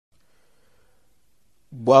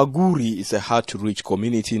Boaguri is a hard-to-reach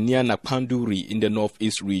community near Nakpanduri in the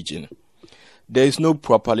northeast region. There is no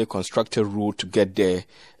properly constructed road to get there,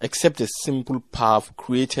 except a simple path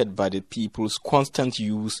created by the people's constant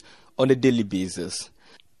use on a daily basis.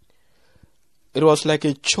 It was like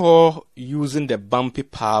a chore using the bumpy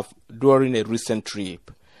path during a recent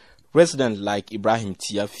trip. Residents like Ibrahim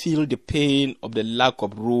Tia feel the pain of the lack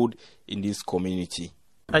of road in this community.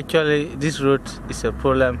 Actually, this road is a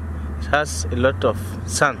problem. It has a lot of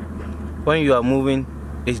sand. When you are moving,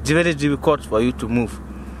 it's very difficult for you to move.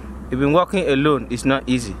 Even walking alone is not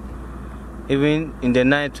easy. Even in the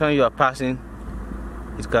night when you are passing,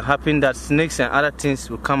 it can happen that snakes and other things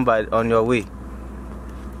will come by on your way.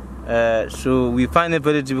 So we find it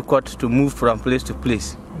very difficult to move from place to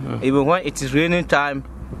place. Even when it is raining time,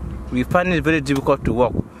 we find it very difficult to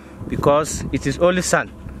walk because it is only sand.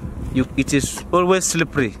 It is always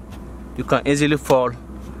slippery. You can easily fall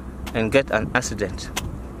and get an accident.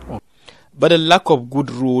 But the lack of good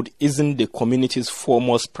road isn't the community's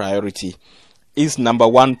foremost priority. Its number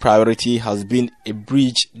one priority has been a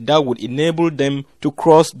bridge that would enable them to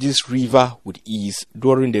cross this river with ease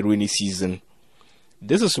during the rainy season.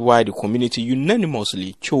 This is why the community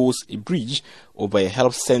unanimously chose a bridge over a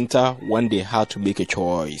health center when they had to make a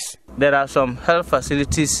choice. There are some health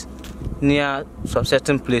facilities near some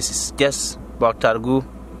certain places, just Boaguri.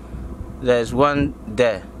 There is one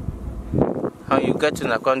there. When you get to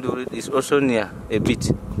Nakpanduri, it's also near a bit.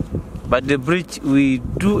 But the bridge, we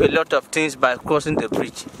do a lot of things by crossing the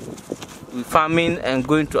bridge. We farming and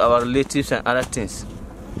going to our relatives and other things.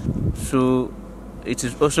 So it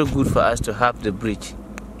is also good for us to have the bridge.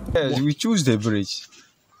 Yes, we choose the bridge.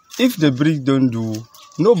 If the bridge don't do,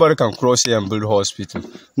 nobody can cross here and build hospital.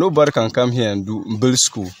 Nobody can come here and build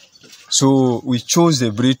school. So we chose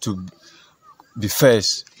the bridge to be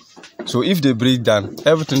first. So if the bridge done,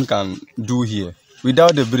 everything can do here.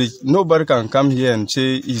 Without the bridge, nobody can come here and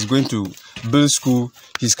say he's going to build school,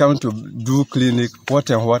 he's coming to do clinic, what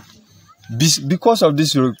and what. Because of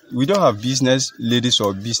this road, we don't have business ladies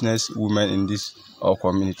or business women in this our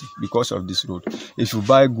community because of this road. If you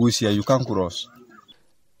buy goods here, you can't cross.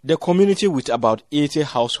 The community, with about 80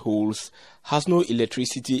 households, has no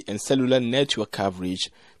electricity and cellular network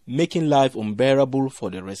coverage, making life unbearable for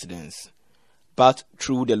the residents. But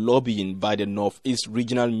through the lobbying by the Northeast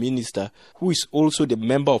Regional Minister, who is also the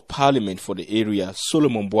Member of Parliament for the area,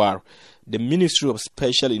 Solomon Boaguri, the Ministry of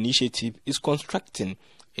Special Initiative is constructing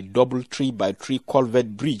a double 3x3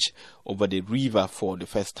 culvert bridge over the river for the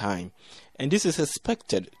first time. And this is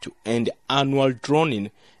expected to end the annual drowning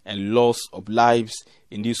and loss of lives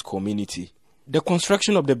in this community. The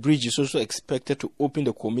construction of the bridge is also expected to open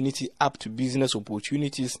the community up to business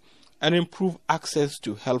opportunities and improve access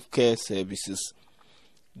to healthcare services.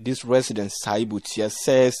 This resident, Saibu Tia,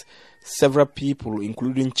 says several people,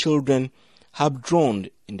 including children, have drowned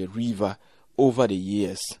in the river over the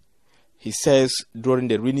years. He says during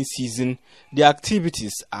the rainy season, the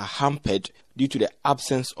activities are hampered due to the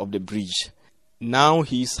absence of the bridge. Now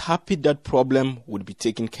he is happy that problem would be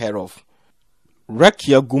taken care of.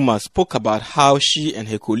 Rakia Guma spoke about how she and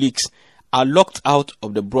her colleagues are locked out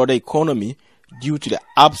of the broader economy due to the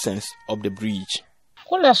absence of the bridge.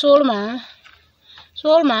 Kula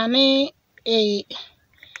solma ni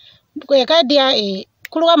kweka dia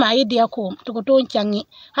kulwa mai dia ko tukoton changi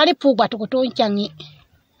hali pugba tukoton changi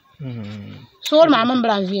solma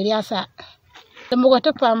mambran veriasa mo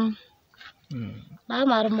to pam na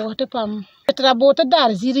mar mo to pam trabota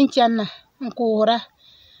dar zirin channa nkora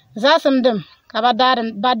zasam dem ka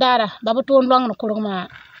badara babaton long no kulma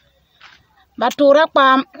batura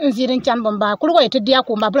pam zirin chan bomba kulwa ite dia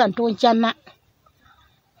ko mabran ton channa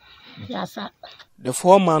yasa. The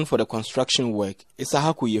foreman for the construction work,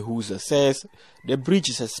 Isahaku Yehuza, says the bridge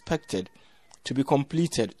is expected to be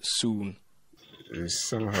completed soon.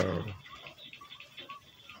 Somehow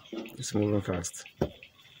it's moving fast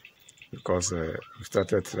because we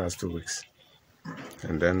started last 2 weeks,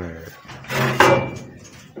 and then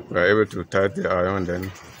we are able to tight the iron and then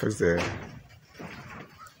fix the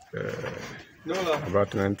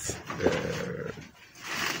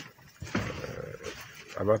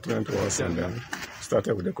abutment walls, and then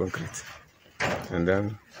started with the concrete. And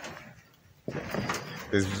then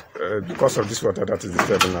it's because of this water that is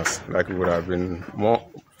disturbing us. Like we would have been more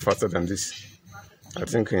faster than this. I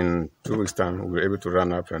think in 2 weeks' time we'll be able to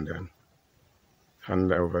run up and then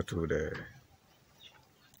hand over to the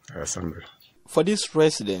assembly. For these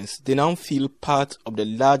residents, they now feel part of the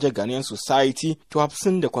larger Ghanaian society to have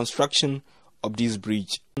seen the construction of this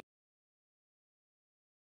bridge.